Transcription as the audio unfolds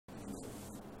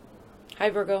Hi,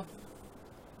 Virgo.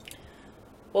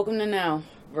 Welcome to now,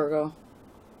 Virgo.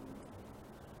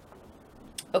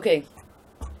 Okay,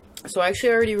 so I actually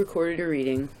already recorded a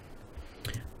reading.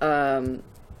 And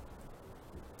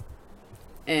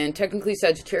technically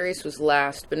Sagittarius was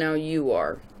last, but now you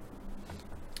are.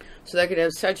 So that could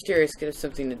have, Sagittarius could have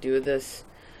something to do with this.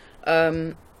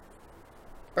 Or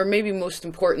maybe most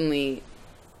importantly,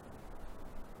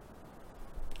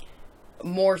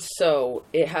 more so,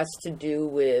 it has to do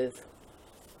with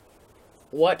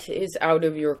what is out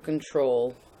of your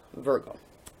control, Virgo.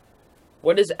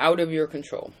 What is out of your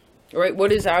control? Right?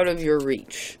 What is out of your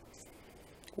reach?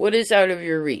 What is out of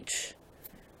your reach,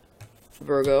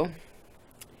 Virgo?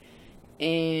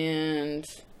 And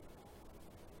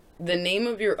the name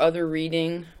of your other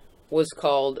reading was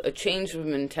called A Change of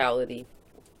Mentality.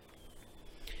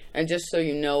 And just so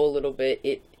you know a little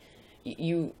bit,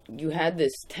 you had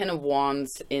this Ten of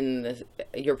Wands in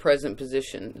your present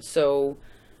position. So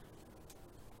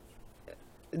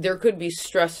there could be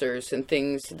stressors and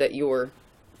things that you're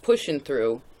pushing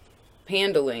through,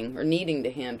 handling, or needing to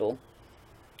handle.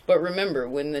 But remember,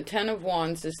 when the Ten of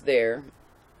Wands is there,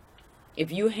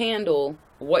 if you handle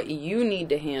what you need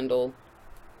to handle,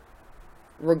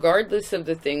 regardless of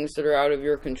the things that are out of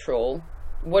your control,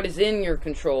 what is in your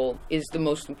control is the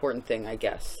most important thing, I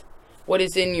guess. What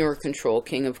is in your control,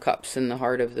 King of Cups, in the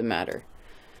heart of the matter.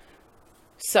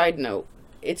 Side note,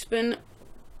 it's been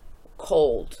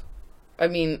cold. I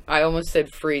mean, I almost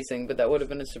said freezing, but that would have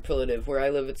been a superlative. Where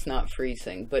I live, it's not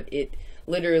freezing, but it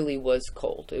literally was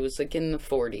cold. It was like in the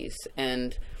 40s,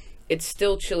 and it's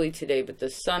still chilly today, but the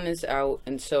sun is out,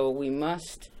 and so we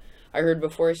must, I heard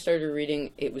before I started reading,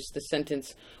 it was the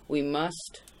sentence, we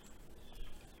must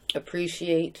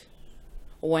appreciate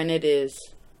when it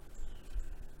is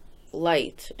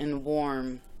light and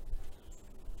warm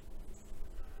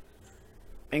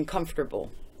and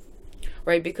comfortable,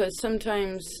 right? Because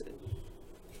sometimes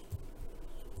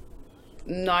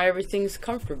not everything's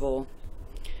comfortable.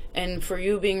 And for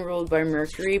you being ruled by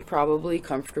Mercury, probably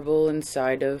comfortable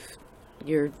inside of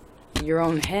your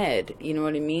own head. You know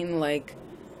what I mean? Like,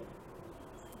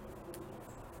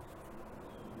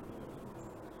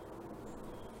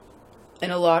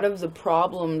 and a lot of the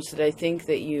problems that I think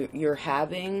that you're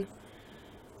having,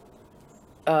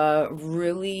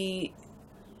 really,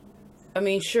 I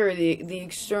mean, sure, the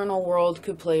external world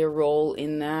could play a role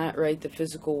in that, right? The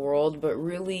physical world, but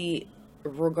really,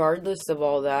 regardless of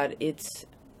all that, it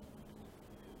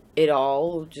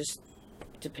all just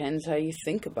depends how you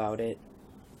think about it,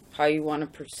 how you want to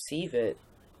perceive it.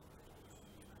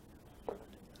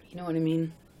 You know what I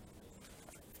mean?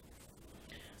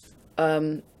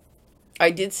 I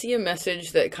did see a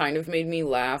message that kind of made me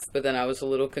laugh, but then I was a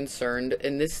little concerned.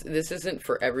 And this isn't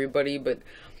for everybody, but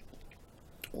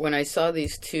when I saw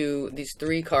these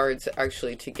three cards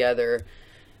actually together,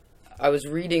 I was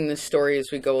reading the story as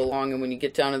we go along, and when you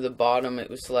get down to the bottom, it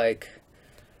was like,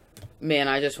 man,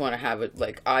 I just want to have it,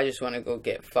 like, I just want to go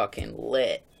get fucking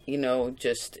lit, you know,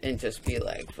 just be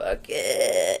like, fuck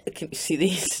it. Can you see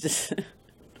these?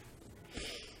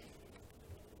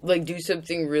 Like, do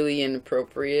something really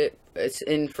inappropriate.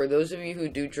 And for those of you who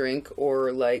do drink,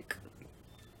 or like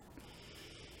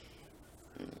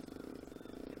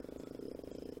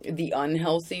the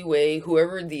unhealthy way,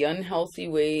 the unhealthy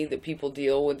way that people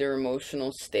deal with their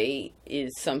emotional state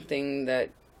is something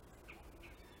that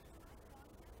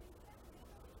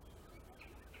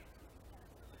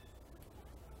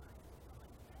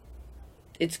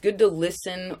it's good to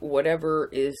listen,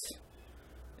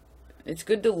 it's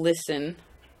good to listen.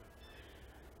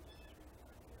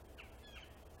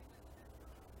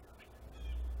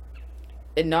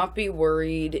 And not be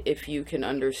worried if you can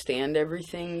understand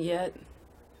everything yet.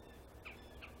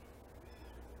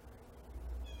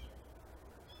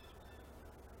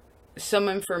 Some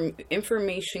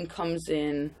information comes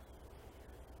in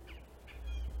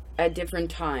at different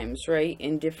times, right?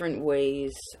 In different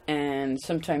ways. And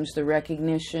sometimes the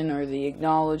recognition or the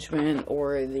acknowledgement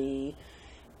or the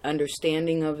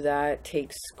understanding of that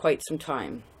takes quite some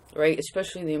time, right?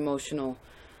 Especially the emotional.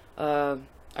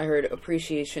 I heard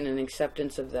appreciation and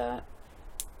acceptance of that.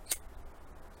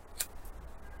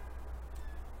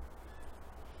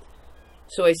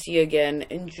 So I see again,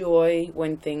 enjoy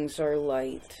when things are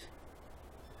light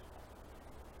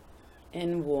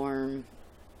and warm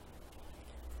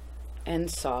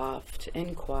and soft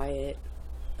and quiet.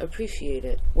 Appreciate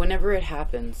it whenever it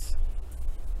happens.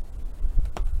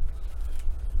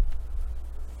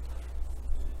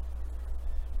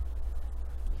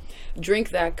 Drink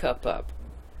that cup up.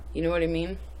 You know what I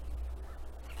mean?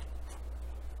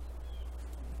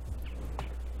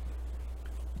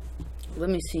 Let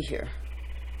me see here.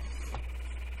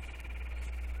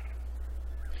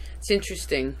 It's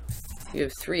interesting. You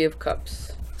have 3 of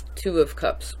Cups, 2 of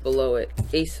Cups below it,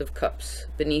 Ace of Cups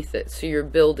beneath it. So you're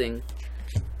building,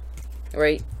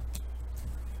 right?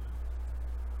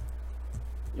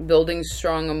 Building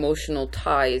strong emotional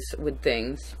ties with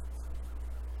things.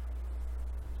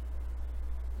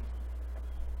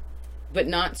 But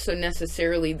not so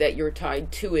necessarily that you're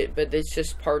tied to it, but it's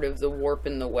just part of the warp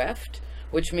and the weft,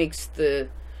 which makes the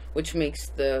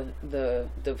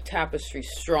tapestry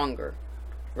stronger,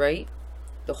 right?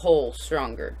 The whole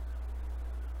stronger.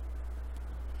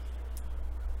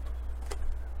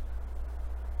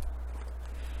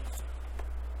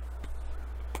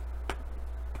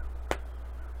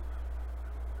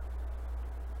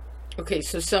 Okay,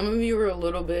 so some of you are a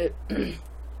little bit, you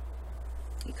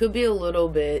could be a little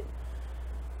bit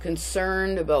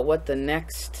concerned about what the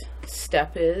next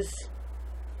step is.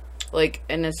 Like,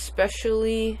 and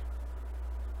especially,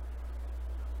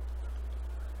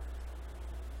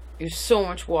 there's so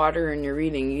much water in your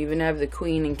reading. You even have the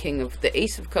Queen and King of, the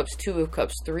Ace of Cups, 2 of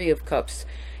Cups, 3 of Cups,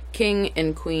 King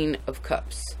and Queen of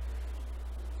Cups.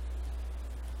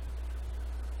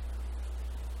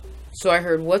 So I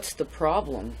heard, what's the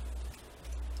problem?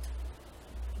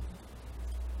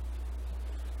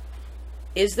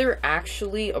 Is there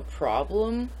actually a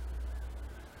problem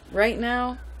right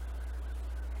now?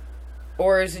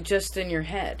 Or is it just in your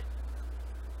head?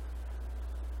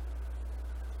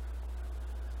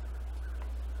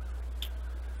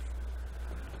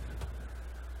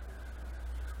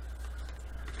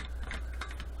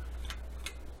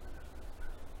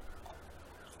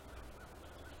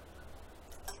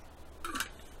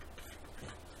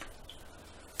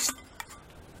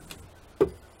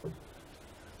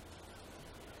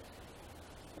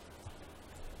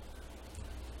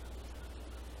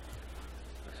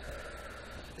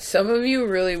 Some of you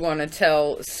really want to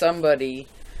tell somebody,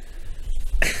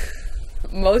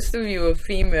 most of you are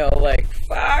female, like,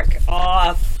 fuck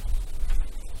off.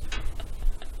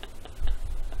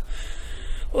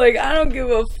 Like, I don't give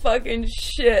a fucking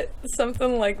shit.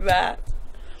 Something like that.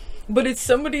 But it's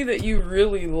somebody that you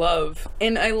really love.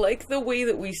 And I like the way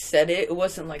that we said it. It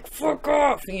wasn't like, fuck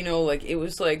off, you know, like, it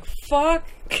was like, fuck,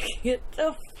 get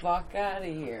the fuck out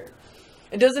of here.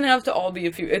 It doesn't have to all be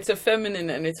a few. It's a feminine,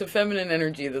 and it's a feminine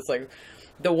energy that's like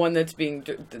the one that's being,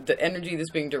 the energy that's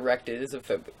being directed is a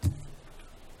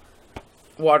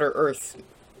water, earth,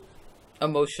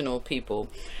 emotional people.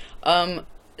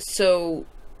 So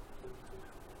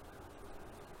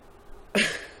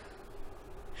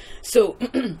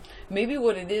maybe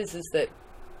what it is that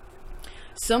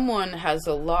someone has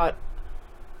a lot,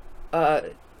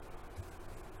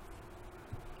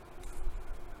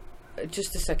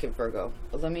 just a second, Virgo.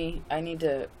 I need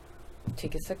to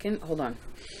take a second. Hold on.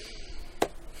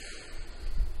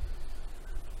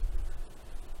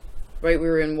 Right, we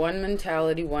were in one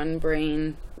mentality, one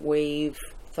brain, wave,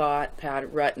 thought,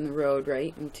 pad, rut in the road,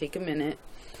 right? And take a minute.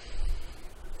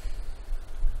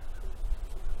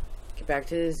 Get back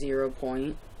to the 0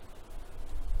 point.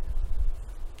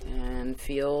 And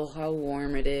feel how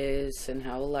warm it is, and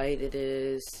how light it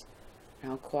is, and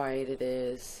how quiet it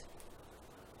is.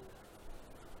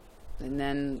 And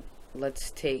then let's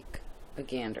take a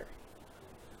gander.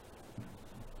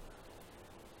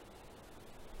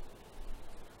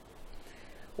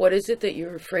 What is it that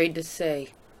you're afraid to say?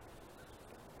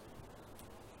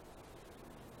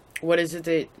 What is it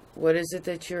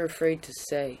that you're afraid to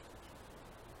say?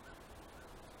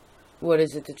 What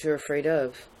is it that you're afraid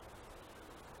of?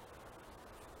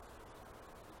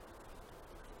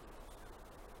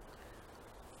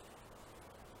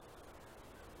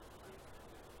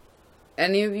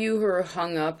 Any of you who are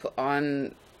hung up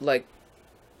on, like,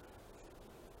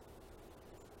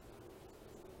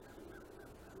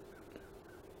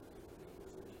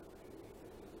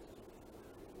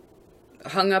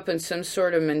 hung up in some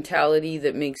sort of mentality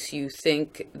that makes you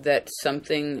think that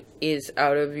something is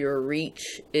out of your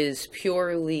reach is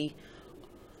purely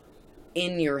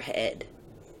in your head.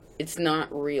 It's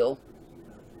not real.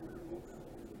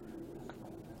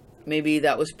 Maybe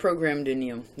that was programmed in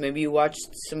you. Maybe you watched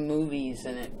some movies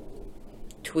and it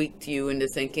tweaked you into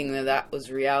thinking that that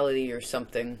was reality or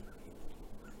something.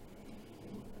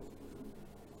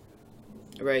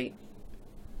 Right.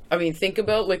 I mean, think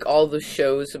about like all the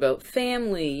shows about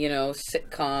family, you know,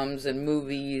 sitcoms and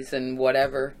movies and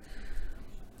whatever.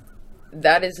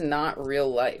 That is not real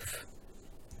life.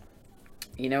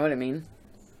 You know what I mean?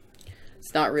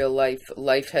 It's not real life.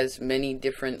 Life has many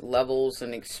different levels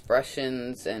and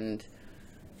expressions and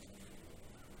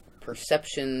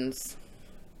perceptions,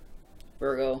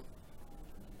 Virgo.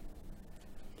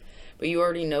 But you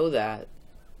already know that.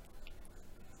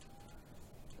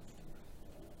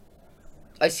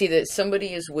 I see that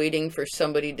somebody is waiting for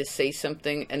somebody to say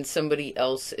something, and somebody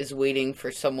else is waiting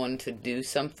for someone to do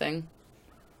something.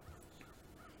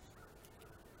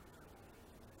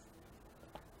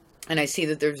 And I see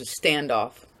that there's a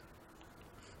standoff.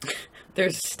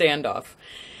 There's a standoff.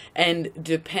 And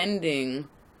depending...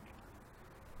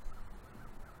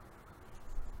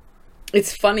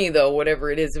 It's funny, though,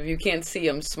 whatever it is. If you can't see,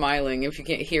 I'm smiling. If you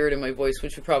can't hear it in my voice,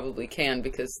 which you probably can,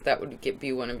 because that would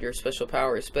be one of your special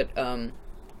powers. But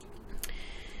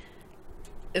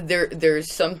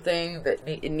there's something that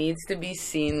it needs to be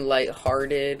seen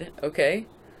lighthearted, okay?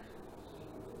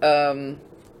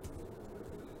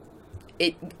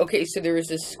 Okay, so there was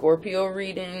this Scorpio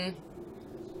reading.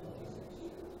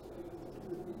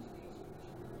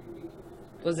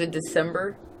 Was it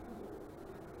December?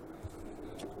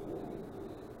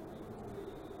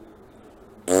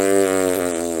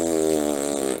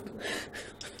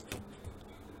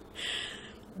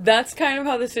 That's kind of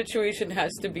how the situation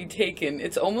has to be taken.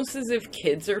 It's almost as if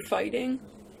kids are fighting.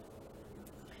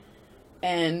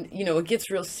 And, you know, it gets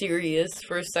real serious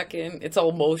for a second. It's all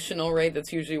emotional, right?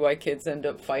 That's usually why kids end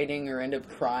up fighting or end up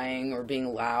crying or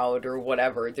being loud or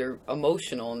whatever. They're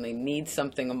emotional and they need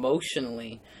something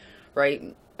emotionally,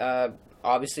 right?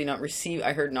 Obviously not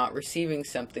receiving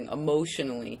something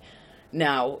emotionally.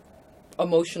 Now,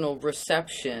 emotional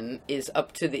reception is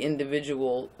up to the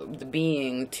individual, the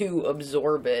being, to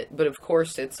absorb it. But of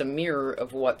course, it's a mirror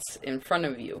of what's in front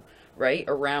of you, right?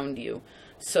 Around you.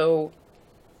 So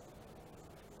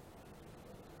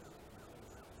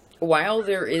while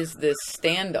there is this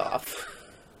standoff,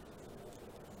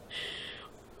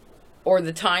 or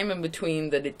the time in between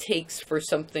that it takes for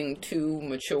something to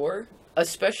mature,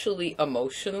 especially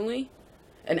emotionally,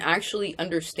 and actually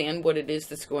understand what it is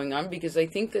that's going on, because I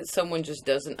think that someone just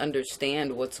doesn't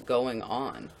understand what's going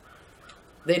on.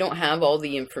 They don't have all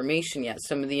the information yet.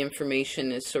 Some of the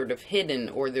information is sort of hidden,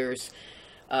 or there's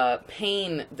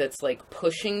pain that's like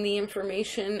pushing the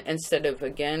information instead of,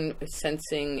 again,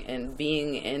 sensing and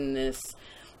being in this,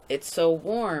 it's so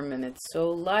warm and it's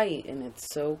so light and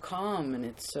it's so calm and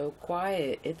it's so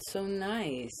quiet. It's so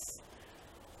nice.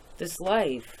 This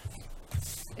life.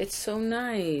 It's so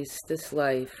nice, this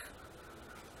life.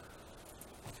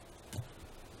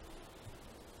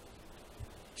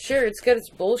 Sure, it's got its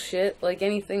bullshit like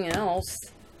anything else.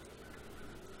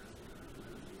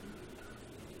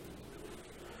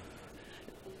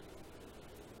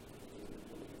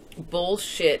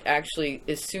 Bullshit actually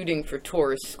is suiting for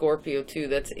Taurus, Scorpio too.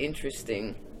 That's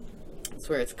interesting. That's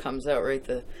where it comes out,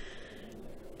 right?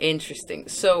 Interesting.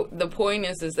 So the point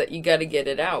is that you got to get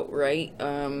it out, right?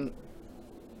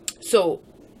 So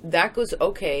that goes,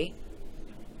 okay,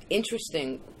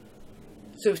 interesting.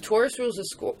 So if Taurus rules the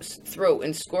throat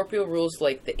and Scorpio rules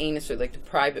like the anus or like the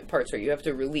private parts, right? You have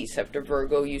to release. After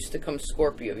Virgo used to come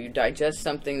Scorpio. You digest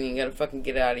something and you got to fucking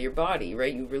get it out of your body,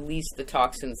 right? You release the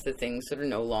toxins, the things that are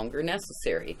no longer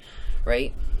necessary,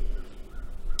 right?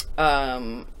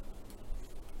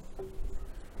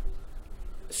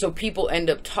 So people end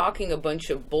up talking a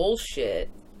bunch of bullshit,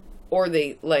 or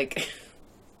they like...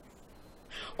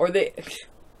 Or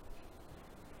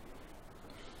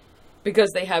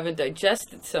because they haven't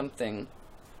digested something.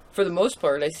 For the most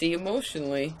part, I see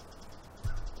emotionally.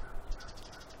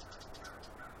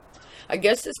 I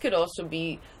guess this could also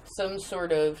be some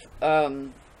sort of,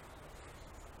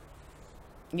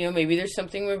 you know, maybe there's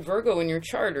something with Virgo in your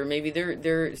chart, or maybe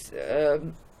there's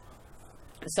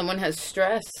someone has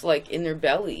stress, like, in their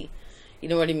belly. You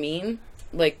know what I mean?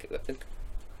 Like...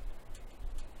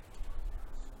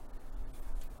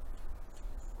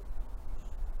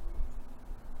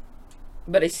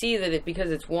 But I see that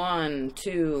because it's 1,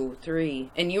 2,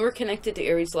 3. And you were connected to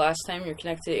Aries last time. You're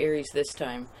connected to Aries this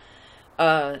time.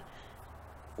 1,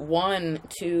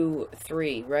 2,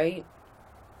 3, right?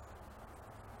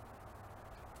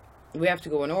 We have to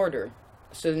go in order.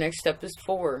 So the next step is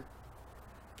 4.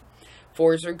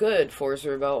 4s are good. 4s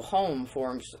are about home.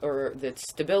 4s or that's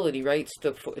stability, right?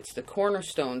 It's the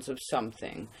cornerstones of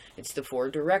something. It's the 4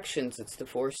 directions. It's the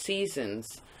 4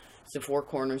 seasons. It's the 4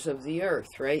 corners of the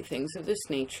earth, right? Things of this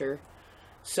nature.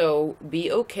 So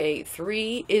be okay.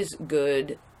 3 is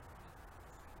good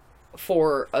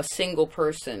for a single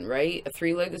person, right? A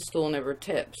 3-legged stool never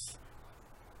tips.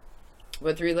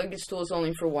 But 3-legged stool is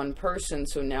only for one person.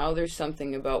 So now there's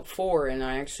something about 4. And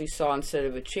I actually saw, instead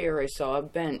of a chair, I saw a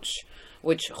bench,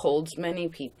 which holds many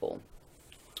people,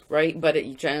 right? But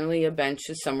generally a bench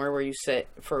is somewhere where you sit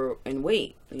and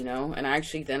wait, you know? And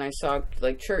actually then I saw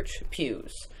like church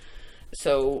pews.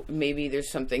 So maybe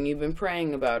there's something you've been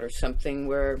praying about, or something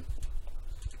where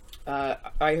I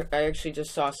actually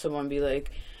just saw someone be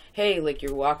like, hey, like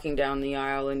you're walking down the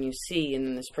aisle and you see, and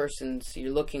then this person's,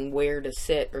 you're looking where to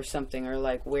sit or something, or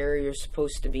like where you're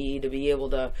supposed to be able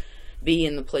to be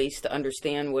in the place to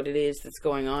understand what it is that's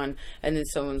going on. And then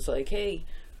someone's like, hey,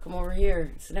 come over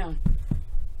here, sit down.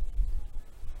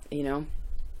 You know?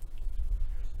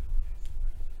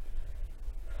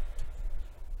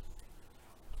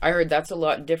 I heard that's a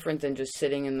lot different than just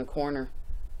sitting in the corner.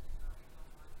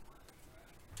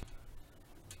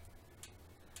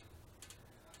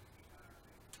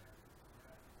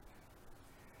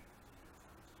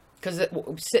 Because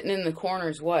sitting in the corner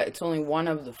is what? It's only one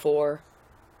of the four.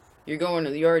 You're going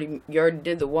to, you already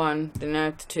did the one, then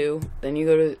that's two, then you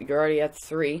go to, you're already at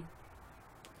three.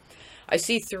 I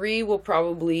see three will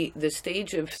probably, the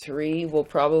stage of three will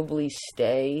probably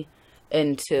stay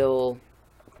until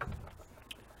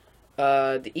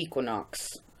the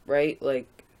equinox, right?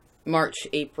 Like March,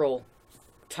 April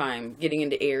time, getting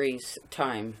into Aries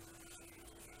time.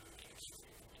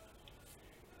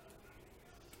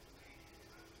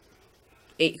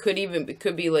 It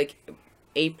could be like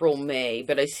April, May,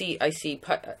 but I see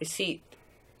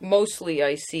mostly,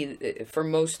 I see for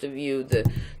most of you,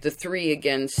 the three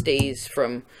again stays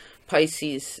from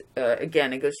Pisces.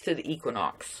 Again, it goes to the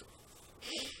equinox.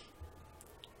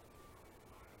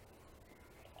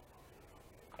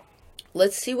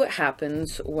 Let's see what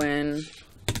happens when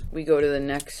we go to the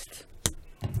next,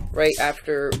 right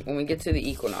after, when we get to the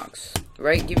equinox,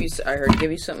 right? I heard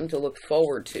give you something to look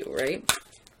forward to, right?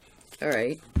 All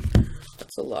right.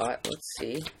 That's a lot. Let's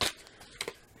see.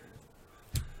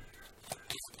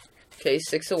 Okay,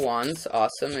 Six of Wands.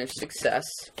 Awesome. There's success.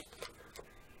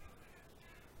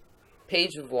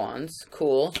 Page of Wands.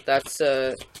 Cool. That's,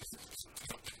 some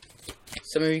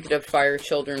of you could have fire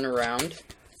children around.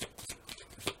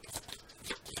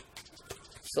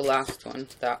 It's the last one.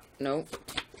 Nope.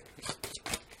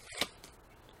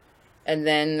 And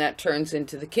then that turns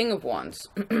into the King of Wands.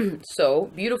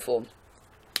 So, beautiful.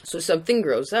 So something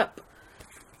grows up.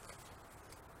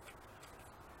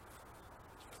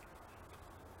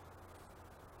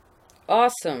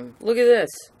 Awesome. Look at this.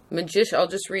 Magician. I'll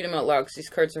just read them out loud because these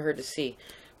cards are hard to see.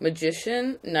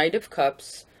 Magician, Knight of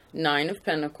Cups, Nine of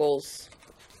Pentacles,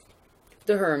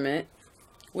 the Hermit,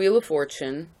 Wheel of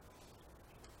Fortune,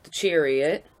 the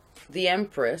Chariot, the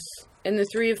Empress, and the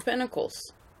Three of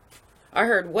Pentacles. I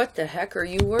heard, what the heck are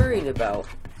you worried about?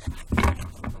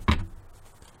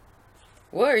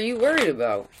 What are you worried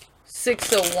about?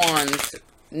 Six of Wands,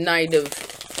 Knight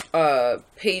of,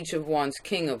 Page of Wands,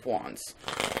 King of Wands.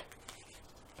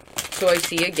 So I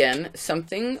see again,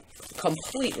 something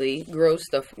completely grows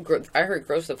I heard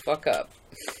grows the fuck up.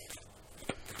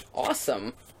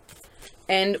 Awesome.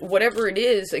 And whatever it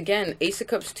is, again, Ace of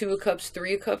Cups, Two of Cups,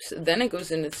 Three of Cups, then it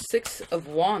goes into Six of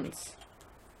Wands.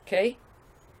 Okay?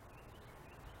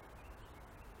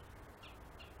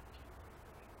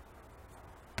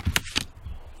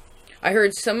 I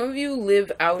heard some of you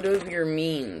live out of your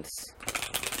means.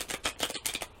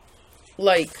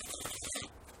 Like,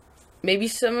 maybe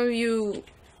some of you,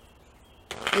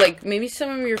 like, maybe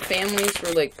some of your families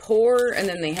were, like, poor and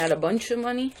then they had a bunch of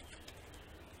money.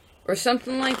 Or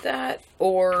something like that.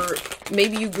 Or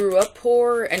maybe you grew up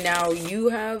poor and now you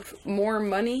have more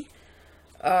money.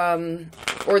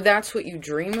 Or that's what you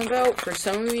dream about. For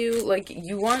some of you, like,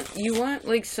 you want,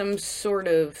 like, some sort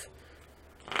of...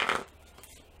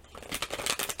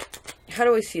 How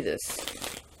do I see this?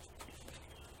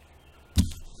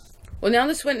 Well, now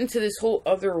this went into this whole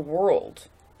other world.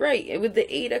 Right, with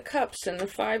the Eight of Cups and the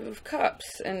Five of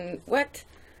Cups. And what?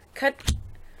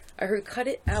 I heard cut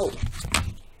it out.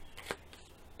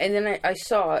 And then I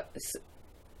saw...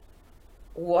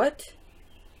 What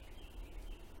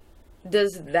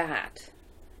does that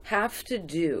have to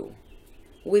do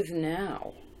with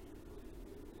now?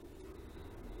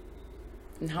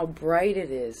 And how bright it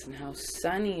is, and how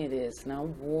sunny it is, and how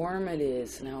warm it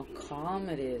is, and how calm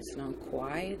it is, and how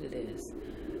quiet it is.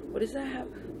 What does that have?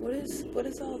 What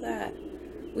is all that?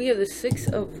 We have the Six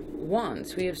of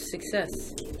Wands. We have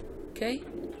success. Okay?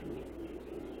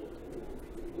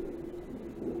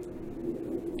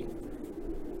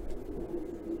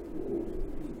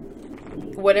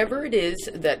 Whatever it is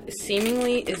that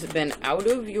seemingly has been out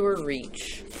of your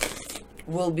reach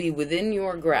will be within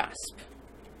your grasp.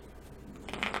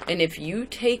 And if you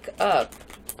take up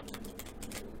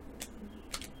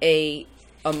a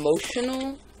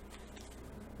emotional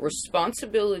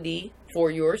responsibility for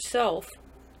yourself,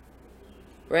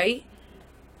 right?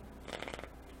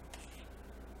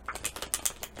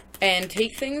 And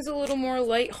take things a little more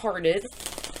lighthearted,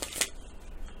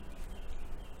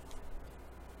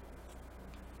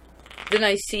 then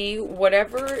I see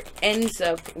whatever ends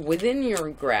up within your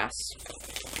grasp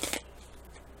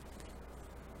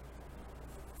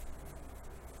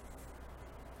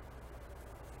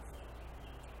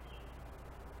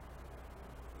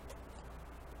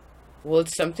Well,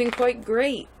 it's something quite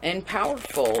great and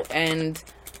powerful,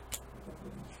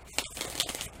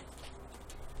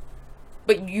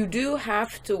 but you do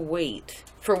have to wait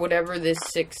for whatever this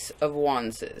Six of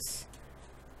Wands is.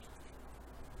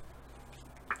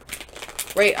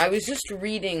 Right, I was just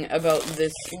reading about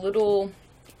this little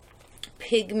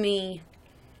pygmy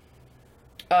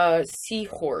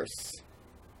seahorse.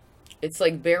 It's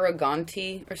like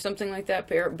Baragonti or something like that.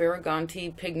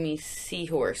 Baragonti pygmy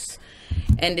seahorse.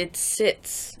 And it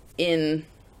sits in...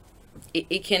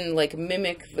 It can like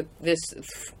mimic this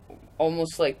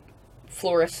almost like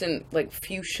fluorescent, like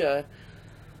fuchsia,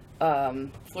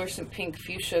 fluorescent pink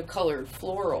fuchsia colored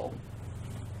floral.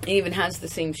 It even has the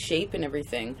same shape and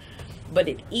everything. But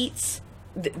it eats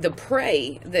the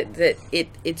prey that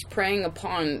it's preying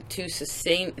upon to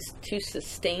sustain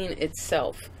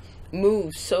itself.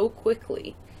 Moves so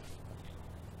quickly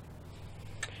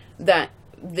that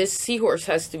this seahorse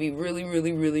has to be really,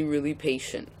 really, really, really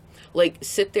patient. Like,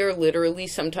 sit there literally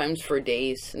sometimes for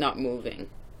days not moving.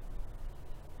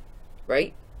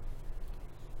 Right?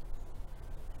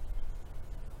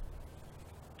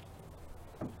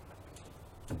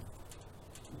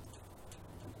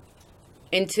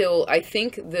 Until I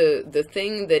think the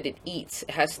thing that it eats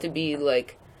has to be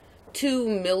like 2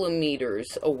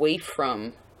 millimeters away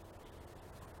from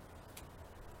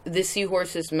the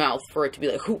seahorse's mouth for it to be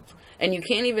like whoop. And you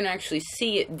can't even actually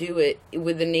see it do it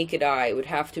with the naked eye. It would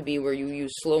have to be where you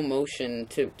use slow motion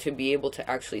to be able to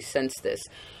actually sense this.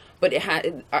 But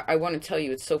I want to tell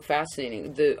you, it's so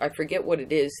fascinating. I forget what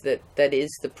it is that is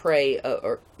the prey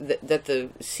that the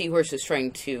seahorse is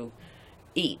trying to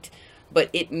eat. But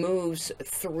it moves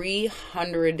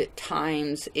 300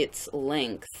 times its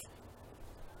length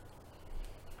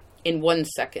in 1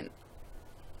 second.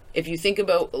 If you think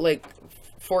about, like,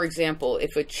 for example,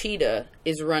 if a cheetah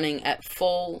is running at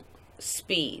full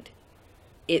speed,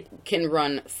 it can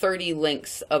run 30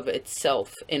 lengths of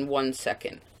itself in 1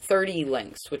 second. 30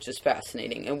 lengths, which is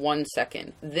fascinating, in 1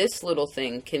 second. This little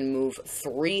thing can move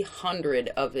 300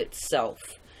 of itself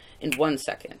in 1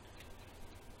 second.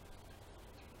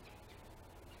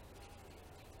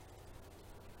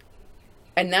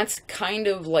 And that's kind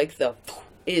of like the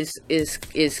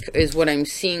is what I'm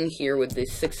seeing here with the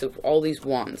Six of all these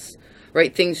wands,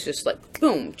 right? Things just like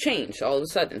boom, change all of a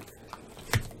sudden.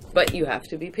 But you have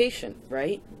to be patient,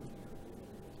 right?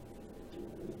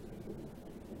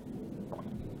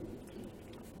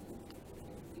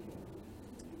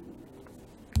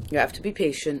 You have to be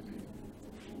patient.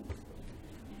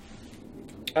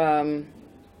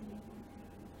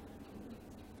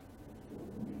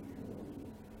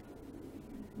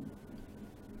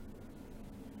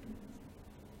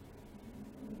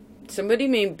 Somebody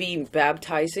may be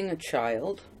baptizing a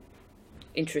child.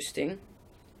 Interesting.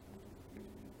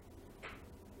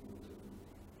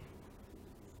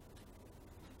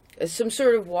 Some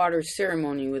sort of water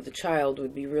ceremony with the child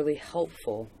would be really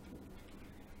helpful.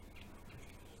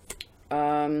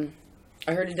 I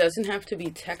heard it doesn't have to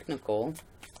be technical.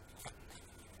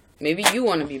 Maybe you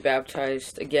want to be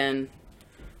baptized again.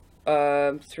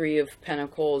 3 of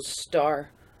Pentacles, star.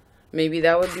 Maybe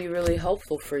that would be really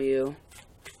helpful for you.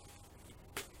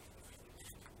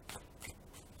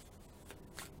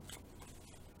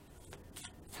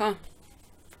 Huh.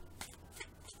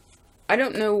 I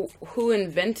don't know who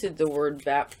invented the word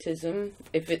baptism,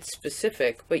 if it's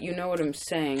specific, but you know what I'm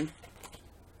saying.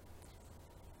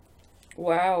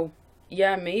 Wow.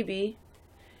 Yeah, maybe.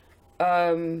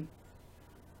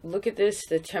 Look at this,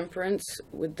 the Temperance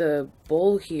with the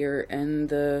bull here and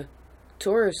the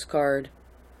Taurus card.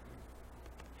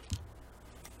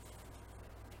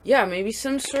 Yeah, maybe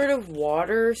some sort of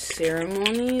water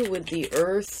ceremony with the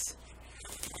earth.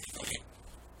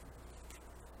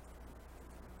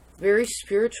 Very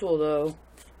spiritual, though.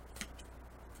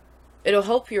 It'll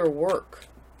help your work.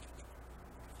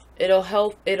 It'll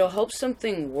help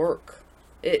something work.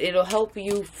 It'll help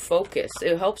you focus.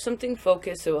 It'll help something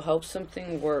focus. It'll help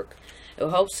something work.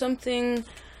 It'll help something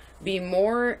be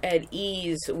more at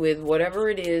ease with whatever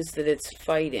it is that it's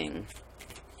fighting.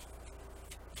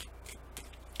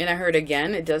 And I heard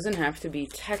again, it doesn't have to be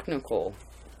technical,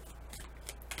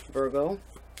 Virgo.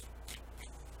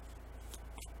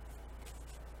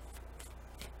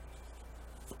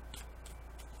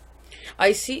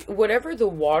 I see whatever the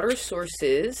water source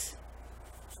is,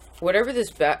 whatever this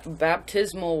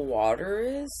baptismal water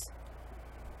is,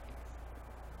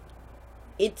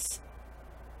 it's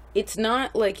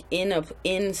not like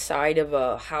inside of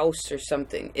a house or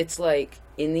something. It's like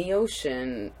in the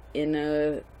ocean, in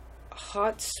a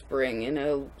hot spring, in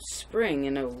a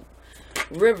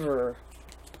river,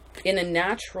 in a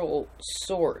natural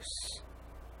source.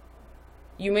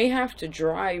 You may have to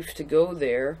drive to go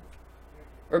there.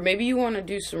 Or maybe you want to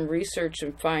do some research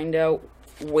and find out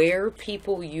where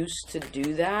people used to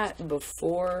do that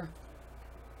before.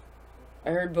 I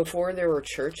heard before there were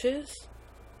churches.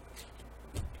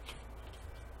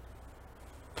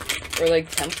 Or like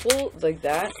temple, like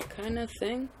that kind of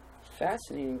thing.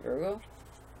 Fascinating, Virgo.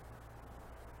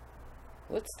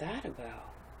 What's that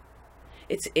about?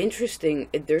 It's interesting.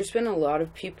 There's been a lot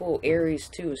of people, Aries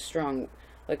too is strong.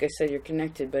 Like I said, you're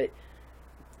connected, but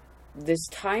this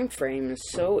time frame is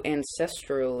so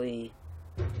ancestrally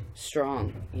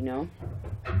strong, you know?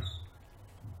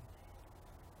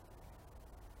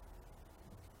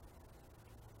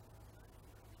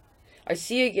 I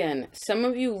see again, some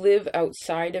of you live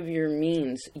outside of your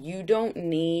means. You don't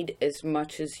need as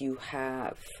much as you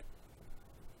have.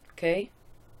 Okay?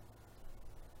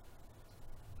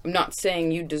 I'm not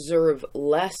saying you deserve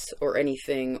less or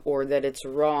anything, or that it's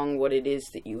wrong what it is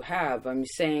that you have. I'm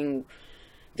saying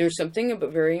there's something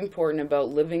very important about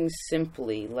living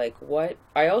simply. Like what?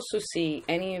 I also see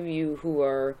any of you who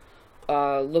are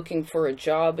looking for a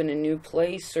job in a new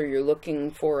place, or you're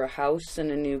looking for a house in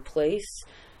a new place.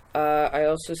 I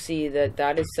also see that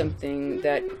that is something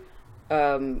that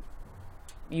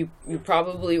you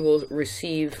probably will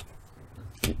receive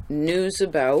news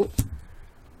about.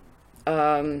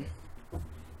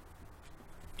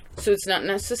 So it's not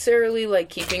necessarily like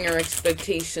keeping your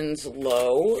expectations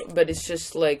low, but it's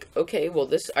just like, okay, well,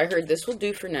 I heard this will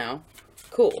do for now.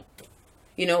 Cool.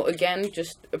 You know, again,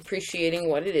 just appreciating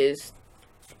what it is,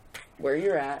 where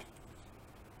you're at.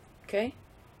 Okay?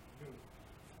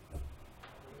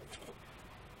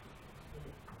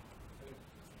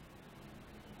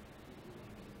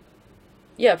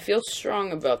 Yeah, feel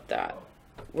strong about that,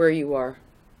 where you are.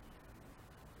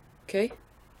 Okay?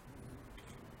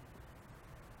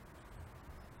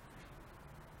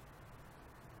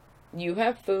 You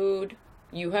have food.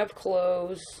 You have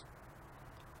clothes.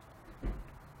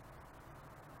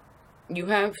 You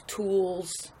have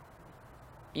tools.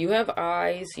 You have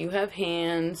eyes. You have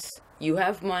hands. You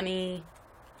have money.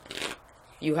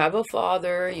 You have a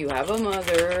father. You have a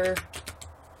mother.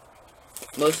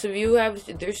 Most of you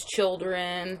there's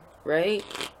children, right?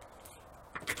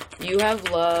 You have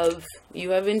love.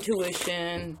 You have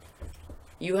intuition.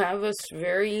 You have a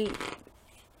very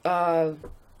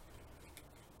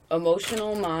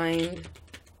emotional mind.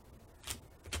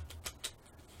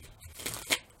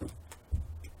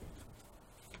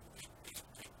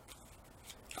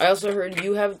 I also heard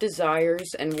you have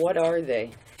desires, and what are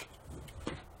they?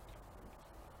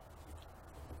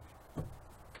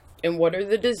 And what are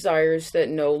the desires that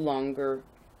no longer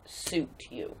suit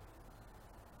you?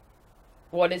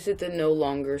 What is it that no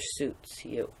longer suits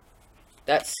you?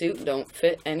 That suit don't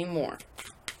fit anymore.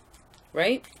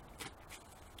 Right?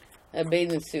 That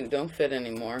bathing suit don't fit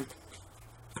anymore.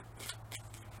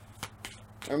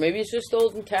 Or maybe it's just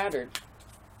old and tattered.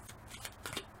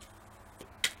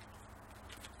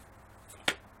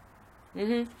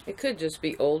 It could just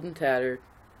be old and tattered.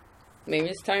 Maybe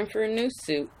it's time for a new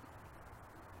suit.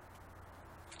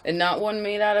 And not one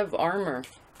made out of armor.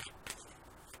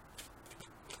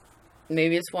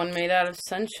 Maybe it's one made out of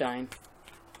sunshine,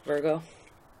 Virgo.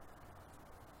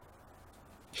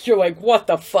 You're like, what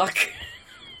the fuck?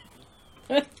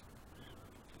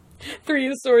 Three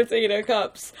of Swords, Eight of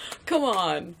Cups. Come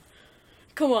on.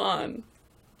 Come on.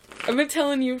 I've been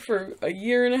telling you for a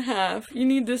year and a half, you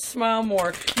need to smile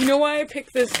more. You know why I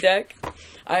picked this deck?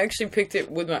 I actually picked it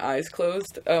with my eyes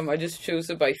closed. I just chose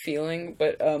it by feeling.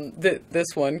 But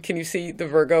this one, can you see the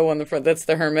Virgo on the front? That's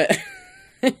the Hermit.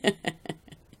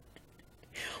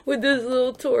 With this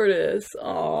little tortoise.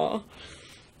 Aww.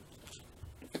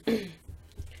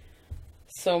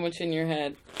 So much in your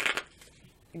head.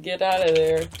 Get out of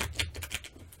there.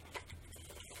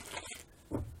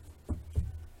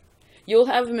 You'll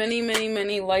have many, many,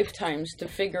 many lifetimes to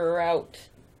figure out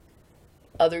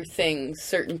other things,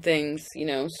 certain things, you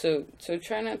know, so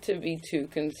try not to be too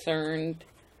concerned.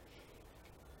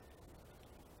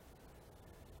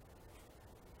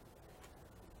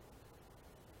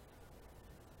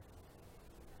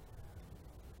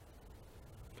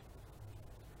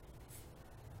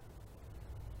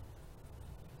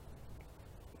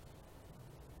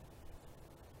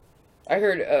 I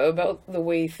heard about the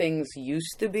way things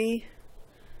used to be.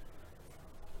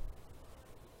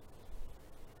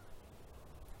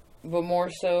 But more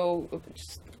so,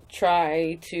 just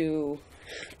try to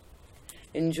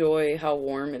enjoy how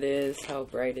warm it is, how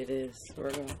bright it is,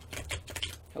 or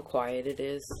how quiet it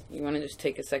is. You want to just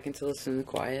take a second to listen to the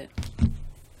quiet.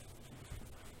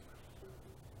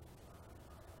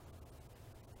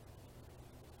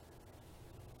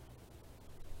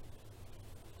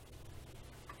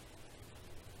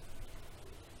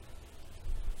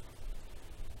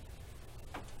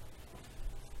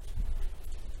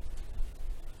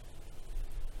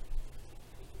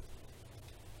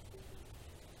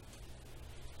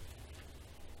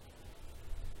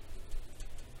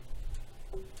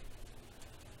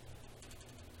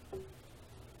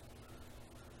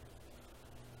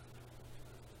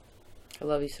 I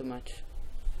love you so much.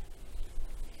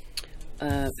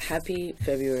 Happy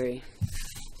February.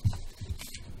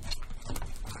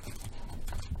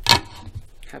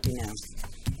 Happy now.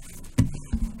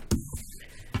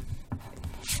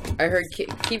 I heard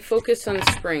keep focus on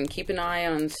spring. Keep an eye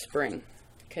on spring.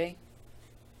 Okay?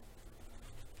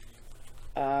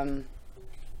 I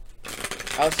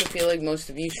also feel like most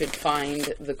of you should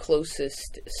find the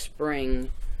closest spring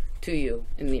to you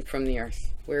from the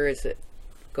earth. Where is it?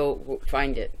 Go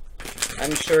find it.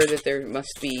 I'm sure that there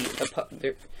must be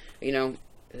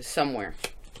somewhere.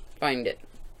 Find it.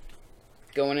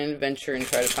 Go on an adventure and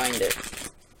try to find it.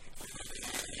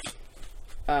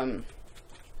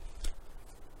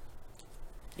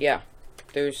 Yeah,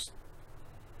 there's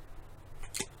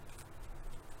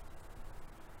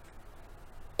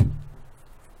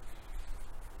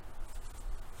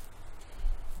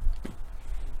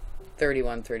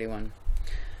 31.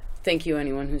 Thank you,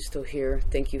 anyone who's still here.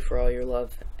 Thank you for all your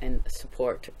love and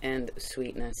support and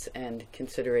sweetness and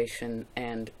consideration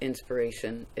and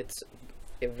inspiration. It's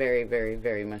very, very,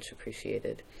 very much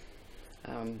appreciated.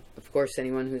 Of course,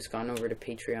 anyone who's gone over to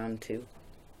Patreon too,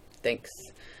 thanks.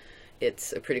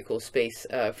 It's a pretty cool space.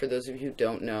 For those of you who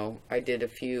don't know, I did a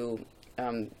few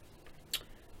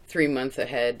 3-month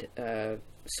ahead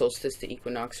solstice to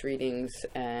equinox readings,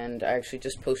 and I actually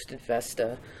just posted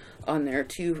Vesta on there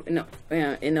too,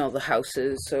 in all the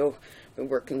houses. So I've been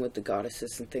working with the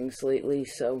goddesses and things lately.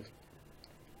 So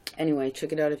anyway,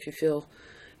 check it out if you feel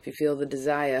the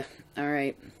desire. All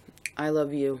right, I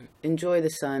love you. Enjoy the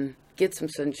sun. Get some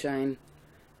sunshine.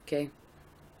 Okay,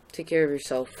 take care of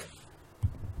yourself.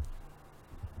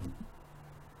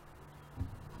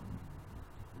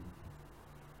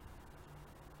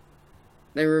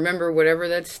 And remember, whatever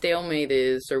that stalemate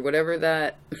is, or whatever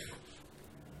that,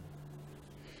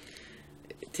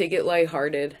 take it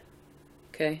lighthearted,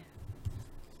 okay?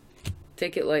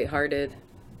 Take it lighthearted.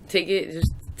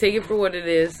 Just take it for what it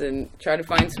is, and try to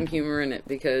find some humor in it,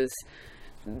 because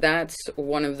that's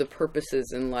one of the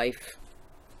purposes in life.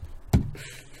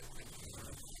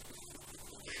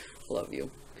 Love you.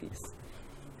 Peace.